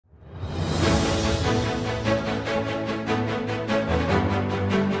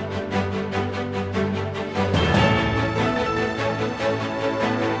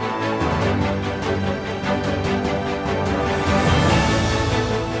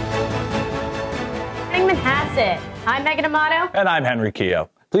Manhasset. I'm Megan Amato. And I'm Henry Keogh.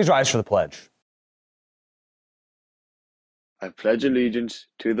 Please rise for the pledge. I pledge allegiance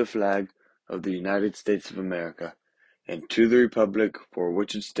to the flag of the United States of America and to the republic for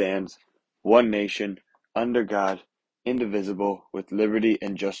which it stands, one nation, under God, indivisible, with liberty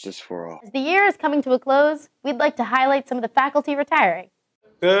and justice for all. As the year is coming to a close, we'd like to highlight some of the faculty retiring.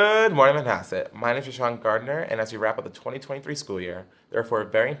 Good morning, Manhasset. My name is Sean Gardner, and as we wrap up the 2023 school year, there are 4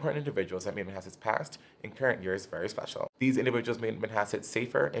 very important individuals that made Manhasset's past and current years very special. These individuals made Manhasset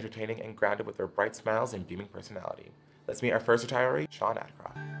safer, entertaining, and grounded with their bright smiles and beaming personality. Let's meet our first retiree, Sean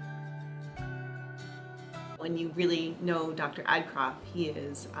Adcroft. When you really know Dr. Adcroft, he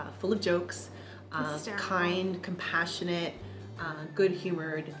is full of jokes, kind, compassionate,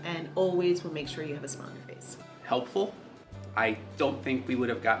 good-humored, and always will make sure you have a smile on your face. Helpful. I don't think we would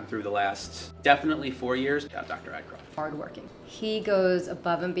have gotten through the last definitely 4 years without Dr. Adcroft. Hardworking. He goes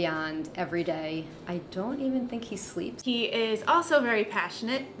above and beyond every day. I don't even think he sleeps. He is also very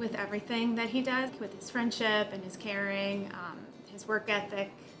passionate with everything that he does, with his friendship and his caring, his work ethic,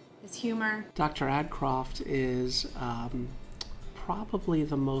 his humor. Dr. Adcroft is probably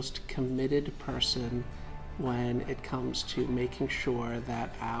the most committed person when it comes to making sure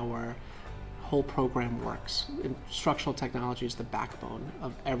that our whole program works. Instructional technology is the backbone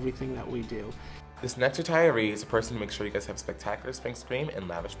of everything that we do. This next retiree is a person who makes sure you guys have spectacular Sphinx cream and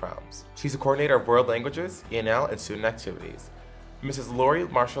lavish proms. She's a coordinator of world languages, ENL, and student activities. Mrs. Lori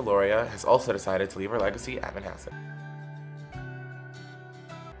Marshall-Loria has also decided to leave her legacy at Manhasset.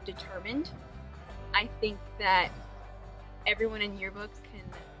 Determined. I think that everyone in yearbooks can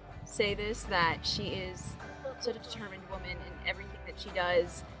say this, that she is such a determined woman in everything that she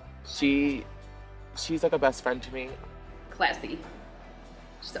does. She's like a best friend to me. Classy.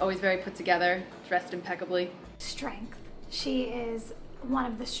 She's always very put together, dressed impeccably. Strength. She is one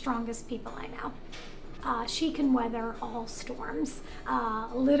of the strongest people I know. She can weather all storms,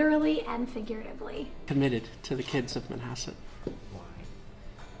 literally and figuratively. Committed to the kids of Manhasset. Why?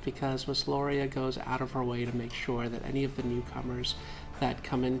 Because Miss Loria goes out of her way to make sure that any of the newcomers that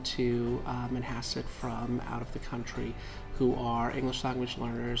come into Manhasset from out of the country who are English language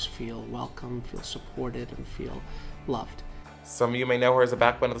learners feel welcome, feel supported, and feel loved. Some of you may know her as the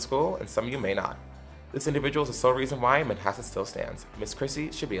backbone of the school, and some of you may not. This individual is the sole reason why Manhasset still stands. Miss Chrissy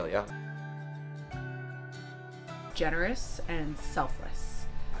Shabelia. Generous and selfless.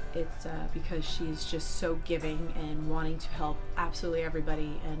 It's because she's just so giving and wanting to help absolutely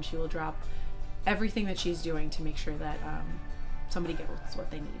everybody, and she will drop everything that she's doing to make sure that somebody gets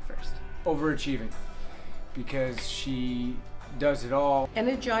what they need first. Overachieving, because she does it all.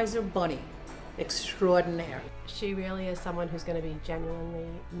 Energizer bunny, extraordinaire. She really is someone who's going to be genuinely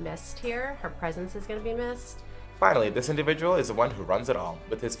missed here. Her presence is going to be missed. Finally, this individual is the one who runs it all.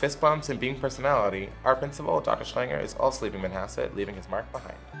 With his fist bumps and being personality, our principal, Dr. Schlanger, is also leaving Manhasset, leaving his mark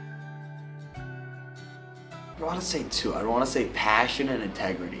behind. I want to say 2. I want to say passion and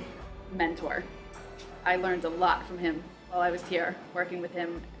integrity. Mentor. I learned a lot from him while I was here working with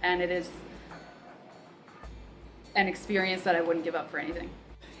him, and it is an experience that I wouldn't give up for anything.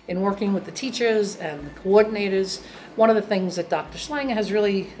 In working with the teachers and the coordinators, one of the things that Dr. Schlanger has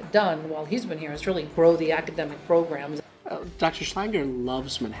really done while he's been here is really grow the academic programs. Dr. Schlanger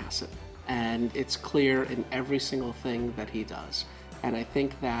loves Manhasset, and it's clear in every single thing that he does. And I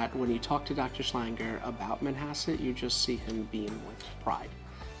think that when you talk to Dr. Schlanger about Manhasset, you just see him beam with pride.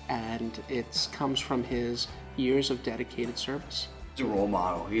 And it comes from his years of dedicated service. He's a role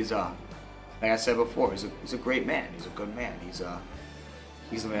model. He's like I said before, he's a great man. He's a good man. He's a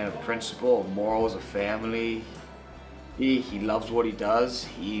man of principle, of morals, of family. He loves what he does.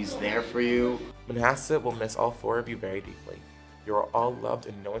 He's there for you. Manhasset will miss all 4 of you very deeply. You are all loved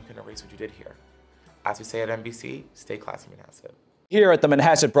and no one can erase what you did here. As we say at NBC, stay classy, Manhasset. Here at the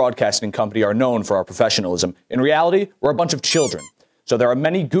Manhasset Broadcasting Company are known for our professionalism. In reality, we're a bunch of children. So there are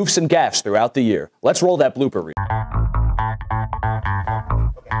many goofs and gaffes throughout the year. Let's roll that blooper reel.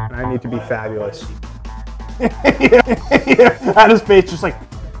 I need to be fabulous. yeah. Out his face, just like.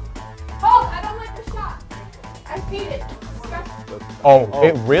 Hold, I don't like the shot. I beat it. Oh,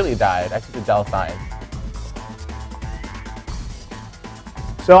 it really died. I took the delphine.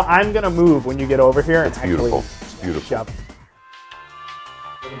 So I'm gonna move when you get over here. It's beautiful. It's beautiful. Shove.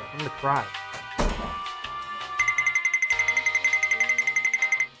 I'm gonna cry.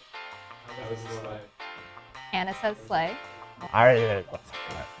 Anna says slay. I already did it.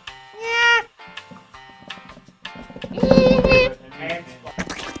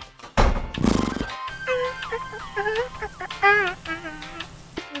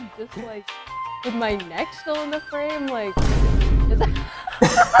 Just like with my neck still in the frame, like.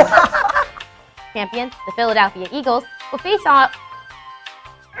 champions, the Philadelphia Eagles, will face on.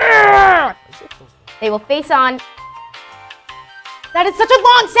 They will face on. That is such a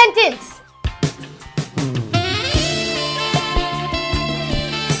long sentence!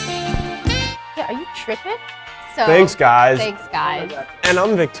 Yeah, are you tripping? So, Thanks, guys. Thanks, guys. And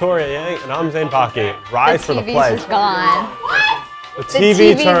I'm Victoria Yang, and I'm Zane Pocky. Rise for the TV's pledge. just gone. What? The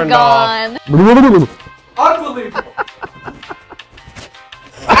TV TV's turned gone. off. Unbelievable.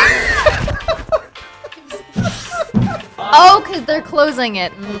 Oh, because they're closing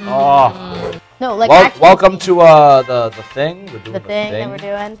it. Oh. No, like Welcome to the thing. We're doing the thing that we're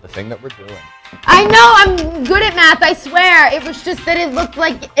doing. The thing that we're doing. I know, I'm good at math, I swear. It was just that it looked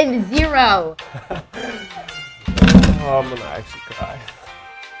like a 0. Oh, I'm gonna actually cry.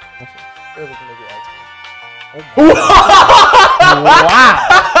 Wow.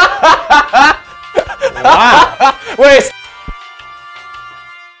 Wow. Wait.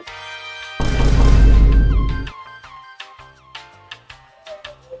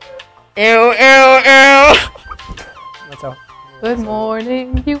 Ew, ew, ew. What's up? Good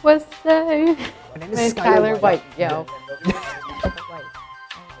morning, USA. My name is Skylar White, yo.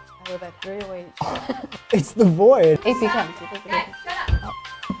 I live at 308. It's the void. AP comes.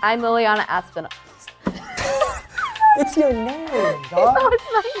 I'm Liliana Aspin. It's your name, dog. No, it's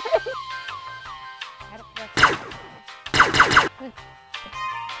my name.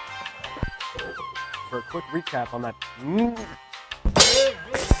 For a quick recap on that.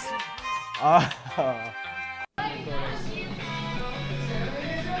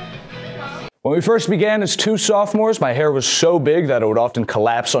 When we first began as 2 sophomores, my hair was so big that it would often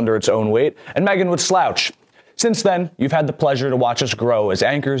collapse under its own weight, and Megan would slouch. Since then, you've had the pleasure to watch us grow as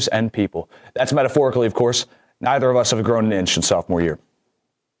anchors and people. That's metaphorically, of course. Neither of us have grown an inch in sophomore year.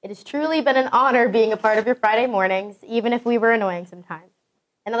 It has truly been an honor being a part of your Friday mornings, even if we were annoying sometimes.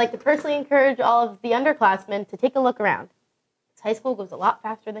 And I'd like to personally encourage all of the underclassmen to take a look around. High school goes a lot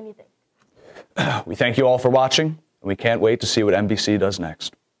faster than you think. We thank you all for watching, and we can't wait to see what NBC does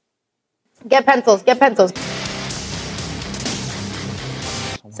next. Get pencils, get pencils.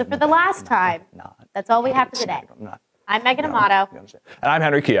 So for the last time, that's all we have for today. I'm Megan Amato. And I'm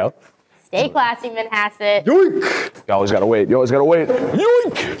Henry Keogh. Stay classy, Manhasset. Yoink! You always gotta wait. You always gotta wait.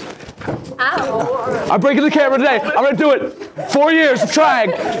 Yoink! Ow. I'm breaking the camera today. I'm gonna do it. 4 years of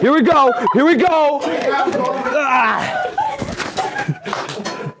trying. Here we go. Here we go.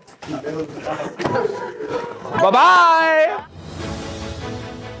 Bye-bye.